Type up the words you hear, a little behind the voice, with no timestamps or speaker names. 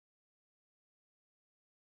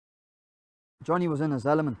Johnny was in his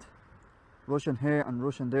element, rushing here and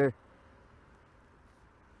rushing there.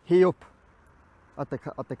 He up at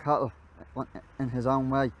the cattle in his own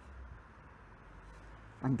way,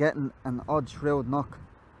 and getting an odd shrewd knock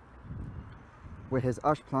with his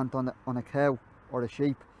ash plant on a cow or a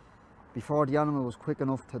sheep before the animal was quick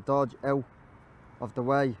enough to dodge out of the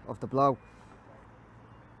way of the blow.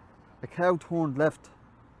 The cow turned left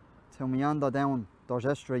to meander down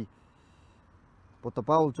Dorchester, but the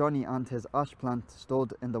bold Johnny and his ash plant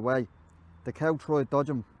stood in the way. The cow tried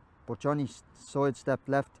dodging, but Johnny sidestepped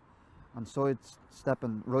left and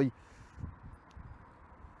sidestepping right,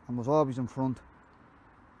 and was always in front,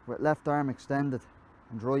 with left arm extended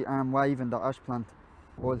and right arm waving the ash plant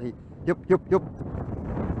while he yup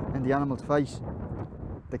in the animal's face.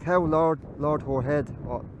 The cow lowered her head.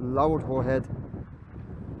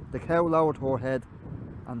 The cow lowered her head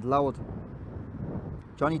and lowered.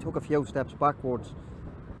 Johnny took a few steps backwards.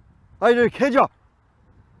 "Hey there, kid ya!"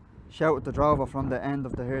 shouted the drover from the end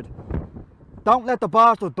of the herd. "Don't let the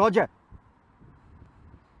bastard dodge you.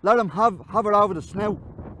 Let him have it over the snout.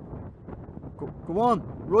 Go on,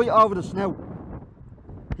 right over the snout.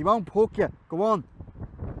 He won't poke you. Go on,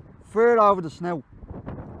 fair over the snout."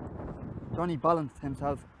 Johnny balanced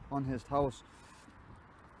himself on his toes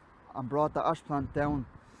and brought the ash plant down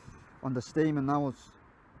on the steaming nose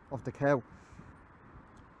of the cow.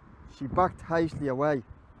 She backed hastily away,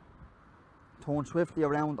 turned swiftly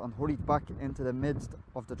around and hurried back into the midst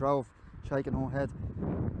of the drove, shaking her head.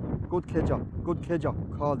 Good kid ya,"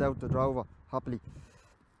 called out the drover happily.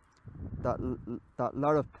 That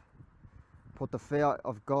larrup put the fear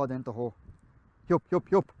of God into her.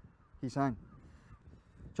 Yup, he sang.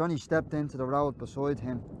 Johnny stepped into the road beside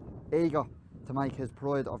him, eager to make his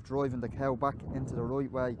pride of driving the cow back into the right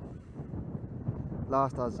way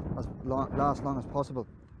last long as possible,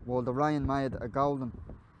 while the rain made golden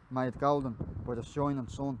by the shining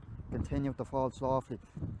sun continued to fall softly.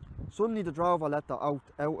 Suddenly the drover let the out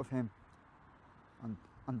of him,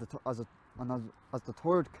 as the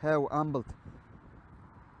tired cow ambled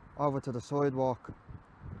over to the sidewalk,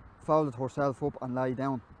 folded herself up and lay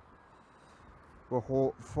down, with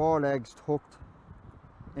her forelegs tucked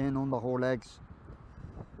in under her legs,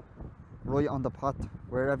 right on the path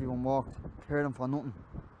where everyone walked, caring for nothing,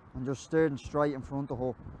 and just staring straight in front of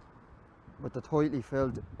her, with the tightly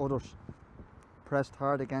filled udders pressed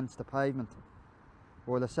hard against the pavement,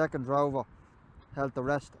 while the second drover held the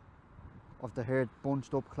rest of the herd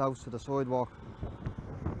bunched up close to the sidewalk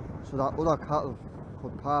so that other cattle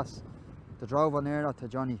could pass. The drover nearer to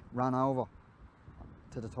Johnny ran over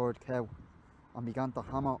to the third cow and began to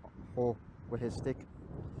hammer her with his stick.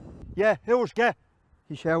 "Yeah, who's get?"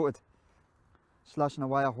 he shouted, slashing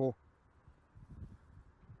away at her.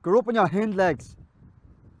 "Get up on your hind legs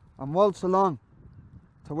and waltz along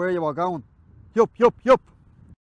to where you are going. Yup."